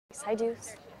Deuce. Hi,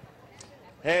 Deuce.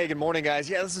 Hey, good morning, guys.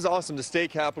 Yeah, this is awesome. The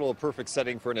state capitol, a perfect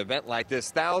setting for an event like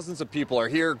this. Thousands of people are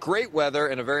here. Great weather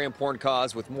and a very important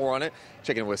cause. With more on it,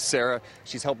 checking in with Sarah.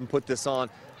 She's helping put this on.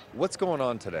 What's going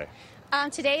on today?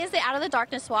 Today is the Out of the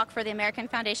Darkness Walk for the American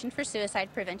Foundation for Suicide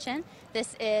Prevention.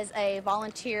 This is a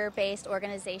volunteer-based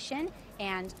organization,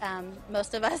 and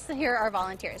most of us here are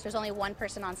volunteers. There's only one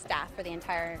person on staff for the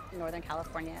entire Northern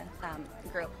California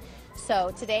group.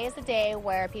 So today is the day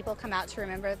where people come out to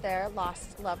remember their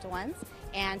lost loved ones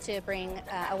and to bring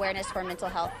awareness for mental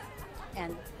health.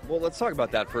 Well, let's talk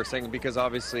about that for a second, because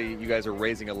obviously you guys are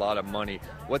raising a lot of money.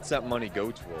 What's that money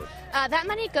go toward? That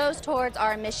money goes towards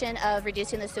our mission of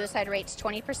reducing the suicide rates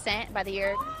 20% by the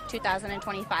year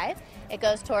 2025. It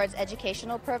goes towards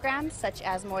educational programs such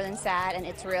as More Than Sad and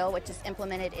It's Real, which is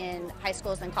implemented in high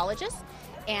schools and colleges.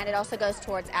 And it also goes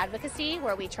towards advocacy,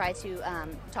 where we try to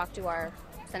talk to our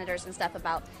senators and stuff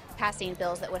about passing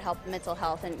bills that would help mental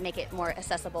health and make it more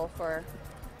accessible for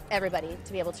everybody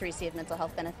to be able to receive mental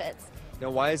health benefits. Now,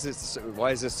 why is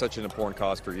this such an important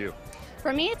cause for you?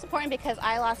 For me, it's important because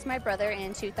I lost my brother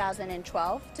in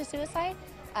 2012 to suicide.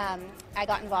 I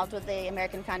got involved with the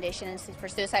American Foundation for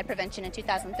Suicide Prevention in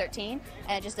 2013,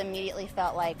 and it just immediately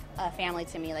felt like a family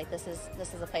to me. Like this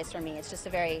is a place for me. It's just a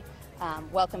very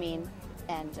welcoming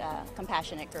and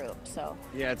compassionate group. So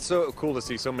yeah, it's so cool to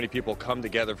see so many people come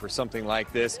together for something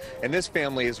like this. And this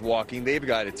family is walking. They've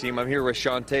got a team. I'm here with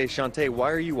Shantae. Shantae,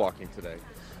 why are you walking today?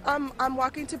 I'm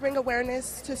walking to bring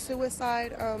awareness to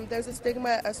suicide. There's a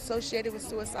stigma associated with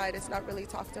suicide. It's not really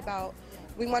talked about.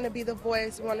 We want to be the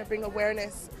voice. We want to bring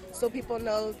awareness so people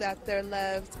know that they're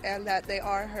loved and that they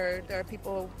are heard. There are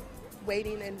people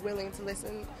waiting and willing to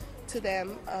listen to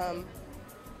them.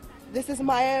 This is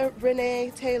Maya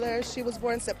Renee Taylor. She was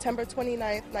born September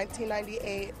 29th,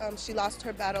 1998. She lost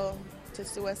her battle to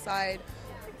suicide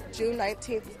June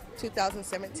 19th,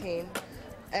 2017.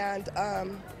 And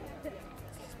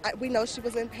we know she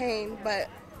was in pain, but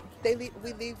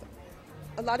we leave.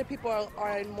 A lot of people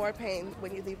are in more pain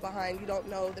when you leave behind. You don't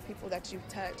know the people that you've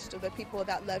touched or the people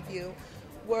that love you.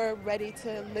 We're ready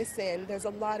to listen. There's a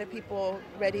lot of people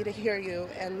ready to hear you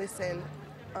and listen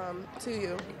to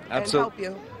you and help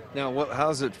you. Now, how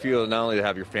does it feel not only to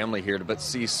have your family here, but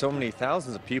see so many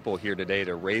thousands of people here today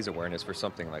to raise awareness for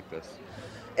something like this?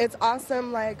 It's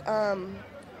awesome.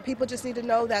 People just need to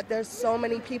know that there's so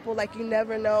many people. You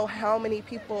never know how many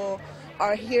people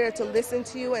are here to listen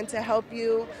to you and to help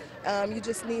you. You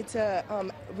just need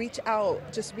to reach out.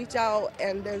 Just reach out,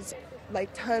 and there's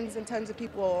tons and tons of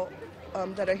people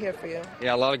that are here for you.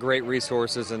 Yeah, a lot of great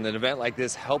resources, and an event like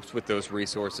this helps with those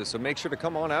resources. So make sure to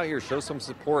come on out here, show some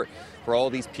support for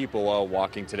all these people while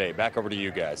walking today. Back over to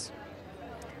you guys.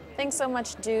 Thanks so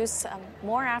much, Deuce.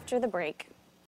 More after the break.